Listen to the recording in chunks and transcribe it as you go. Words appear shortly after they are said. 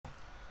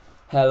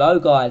Hello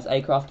guys,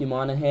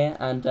 Acraftyminer here,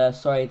 and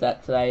sorry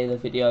that today the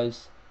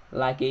video's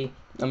laggy.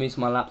 I'm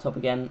using my laptop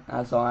again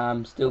as I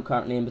am still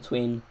currently in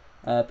between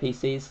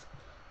PCs.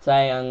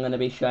 Today I'm going to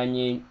be showing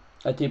you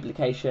a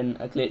duplication,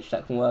 a glitch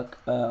that can work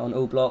on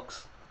all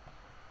blocks,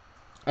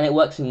 and it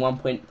works in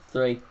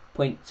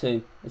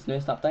 1.3.2. Is the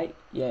newest update?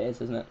 Yeah, it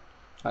is, isn't it?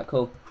 Right,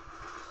 cool.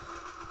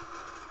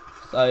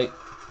 So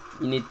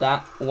you need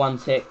that one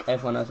tick.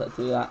 Everyone knows how to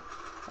do that.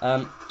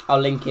 I'll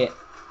link it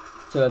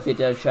to a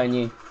video showing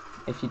you.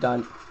 If you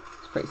don't,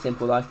 it's pretty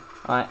simple though.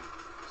 Alright,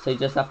 so you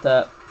just have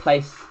to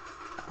place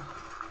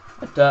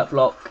a dirt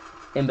block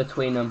in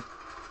between them.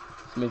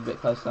 Let's move a bit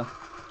closer.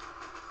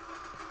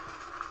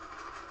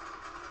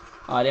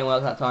 Oh, it didn't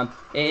work that time.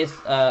 It is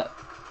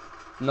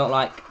not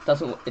like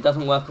it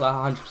doesn't work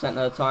like 100% of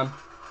the time,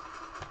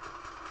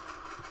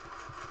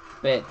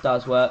 but it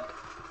does work.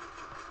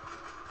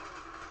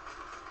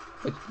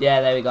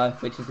 Yeah, there we go,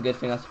 which is a good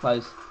thing, I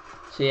suppose.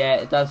 So yeah,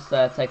 it does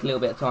take a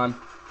little bit of time,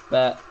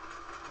 but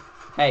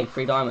hey,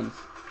 3 diamonds.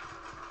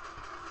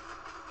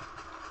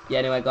 Yeah,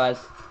 anyway guys,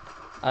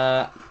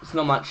 it's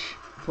not much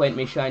point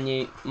me showing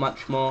you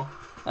much more.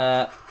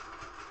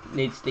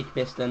 Need sticky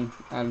piston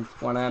and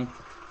 1 amp.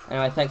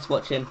 Anyway, thanks for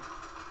watching.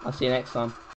 I'll see you next time.